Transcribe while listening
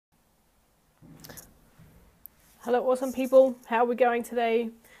Hello awesome people, how are we going today?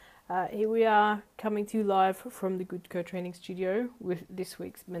 Here we are coming to you live from the Good Co Training Studio with this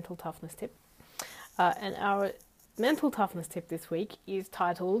week's mental toughness tip. And our mental toughness tip this week is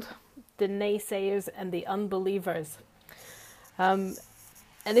titled The Naysayers and the Unbelivers. And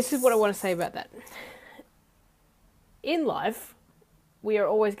this is what I want to say about that. In life, we are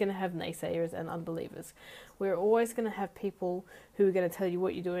always going to have naysayers and unbelievers. We're always going to have people who are going to tell you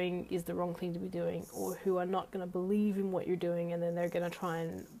what you're doing is the wrong thing to be doing, or who are not going to believe in what you're doing, and then they're going to try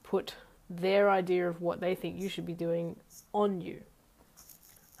and put their idea of what they think you should be doing on you.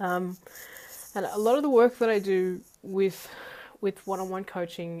 And a lot of the work that I do with one-on-one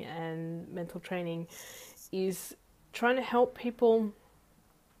coaching and mental training is trying to help people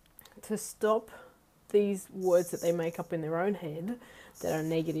to stop these words that they make up in their own head that are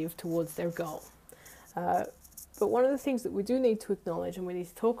negative towards their goal. But one of the things that we do need to acknowledge and we need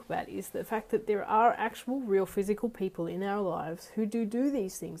to talk about is the fact that there are actual real physical people in our lives who do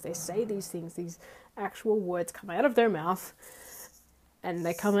these things. They say these things, these actual words come out of their mouth and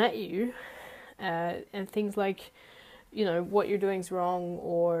they come at you, and things like, you know, what you're doing is wrong,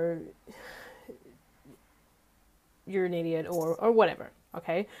 or you're an idiot, or whatever.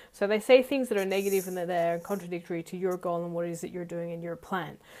 Okay, so they say things that are negative and that they're contradictory to your goal and what it is that you're doing and your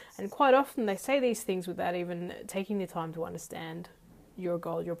plan. And quite often they say these things without even taking the time to understand your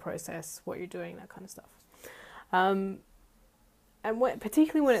goal, your process, what you're doing, that kind of stuff. And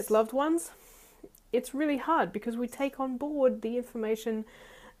particularly when it's loved ones, it's really hard because we take on board the information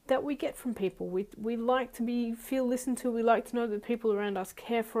that we get from people. We like to feel listened to. We like to know that people around us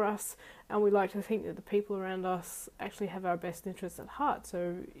care for us, and we like to think that the people around us actually have our best interests at heart.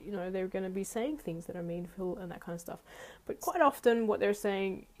 So, you know, they're going to be saying things that are meaningful and that kind of stuff. But quite often what they're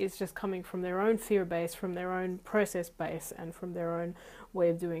saying is just coming from their own fear base, from their own process base, and from their own way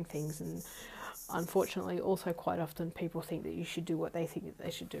of doing things. And unfortunately, also quite often people think that you should do what they think that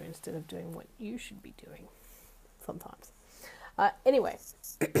they should do instead of doing what you should be doing sometimes. Anyway,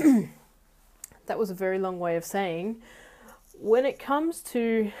 that was a very long way of saying, when it comes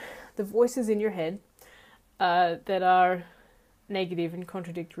to the voices in your head that are negative and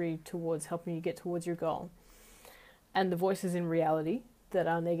contradictory towards helping you get towards your goal, and the voices in reality that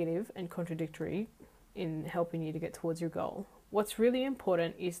are negative and contradictory in helping you to get towards your goal, what's really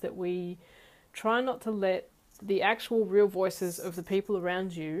important is that we try not to let the actual real voices of the people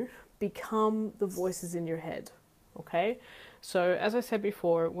around you become the voices in your head. Okay? So as I said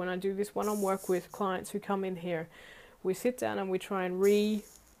before, when I do this one-on-one work with clients who come in here, we sit down and we try and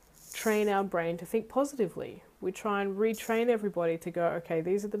retrain our brain to think positively. We try and retrain everybody to go, okay,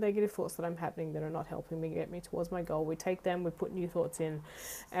 these are the negative thoughts that I'm having that are not helping me get me towards my goal. We take them, we put new thoughts in,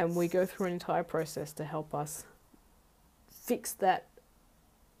 and we go through an entire process to help us fix that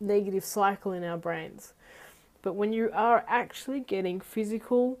negative cycle in our brains. But when you are actually getting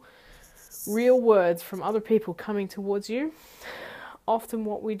physical, real words from other people coming towards you, often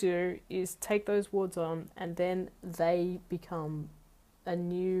what we do is take those words on, and then they become a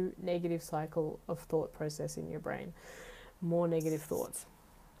new negative cycle of thought process in your brain, more negative thoughts.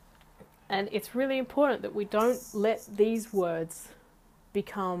 And it's really important that we don't let these words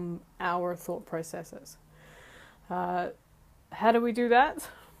become our thought processes. How do we do that?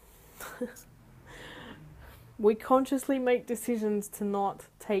 We consciously make decisions to not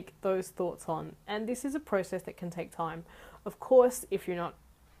take those thoughts on. And this is a process that can take time. Of course, if you're not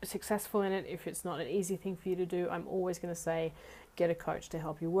successful in it, if it's not an easy thing for you to do, I'm always going to say, get a coach to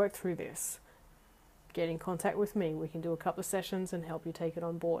help you work through this. Get in contact with me. We can do a couple of sessions and help you take it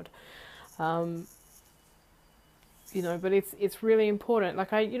on board. You know, but it's really important.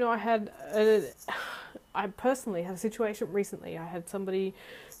 Like I personally had a situation recently. I had somebody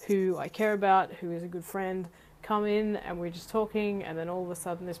who I care about, who is a good friend, come in, and we're just talking, and then all of a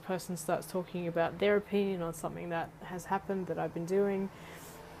sudden this person starts talking about their opinion on something that has happened that I've been doing,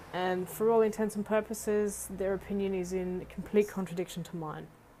 and for all intents and purposes their opinion is in complete contradiction to mine.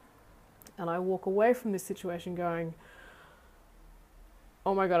 And I walk away from this situation going,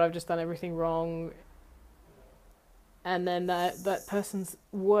 oh my god, I've just done everything wrong. And then that person's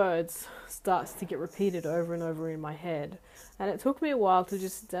words starts to get repeated over and over in my head. And it took me a while to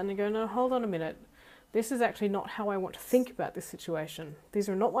just sit down and go, no, hold on a minute. This is actually not how I want to think about this situation. These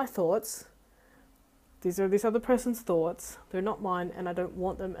are not my thoughts. These are this other person's thoughts. They're not mine, and I don't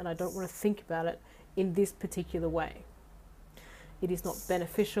want them, and I don't want to think about it in this particular way. It is not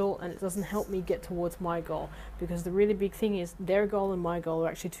beneficial, and it doesn't help me get towards my goal, because the really big thing is their goal and my goal are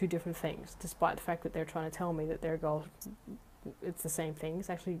actually two different things, despite the fact that they're trying to tell me that their goal, it's the same thing. It's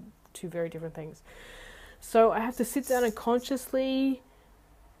actually two very different things. So I have to sit down and consciously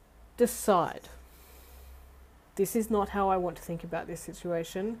decide This is not how I want to think about this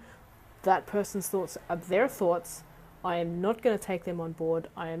situation. That person's thoughts are their thoughts. I am not going to take them on board.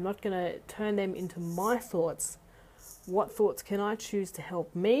 I am not going to turn them into my thoughts. What thoughts can I choose to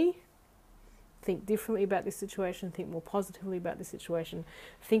help me think differently about this situation, think more positively about this situation,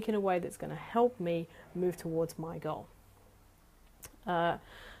 think in a way that's going to help me move towards my goal?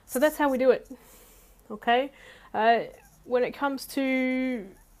 So that's how we do it. Okay? When it comes to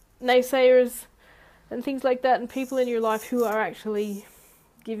naysayers and things like that, and people in your life who are actually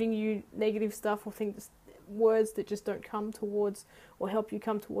giving you negative stuff or things, words that just don't come towards or help you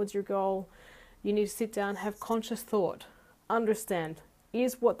come towards your goal, you need to sit down, have conscious thought, understand,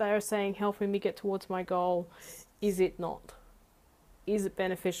 is what they are saying helping me get towards my goal? Is it not? Is it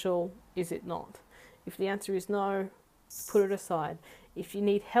beneficial? Is it not? If the answer is no, put it aside. If you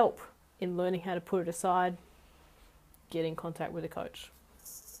need help in learning how to put it aside, get in contact with a coach.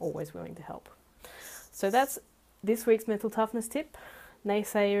 Always willing to help. So that's this week's mental toughness tip.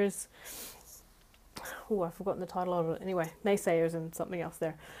 Naysayers. Oh, I've forgotten the title of it. Anyway, naysayers and something else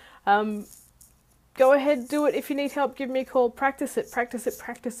there. Go ahead, do it. If you need help, give me a call. Practice it, practice it,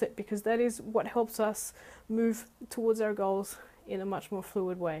 practice it, because that is what helps us move towards our goals in a much more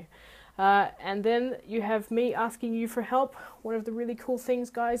fluid way. And then you have me asking you for help. One of the really cool things,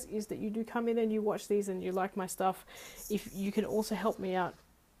 guys, is that you do come in and you watch these and you like my stuff. If you can also help me out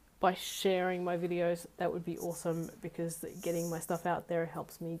by sharing my videos, that would be awesome, because getting my stuff out there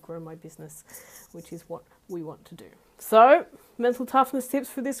helps me grow my business, which is what we want to do. So, mental toughness tips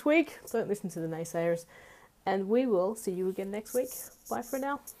for this week. Don't listen to the naysayers. And we will see you again next week. Bye for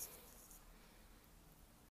now.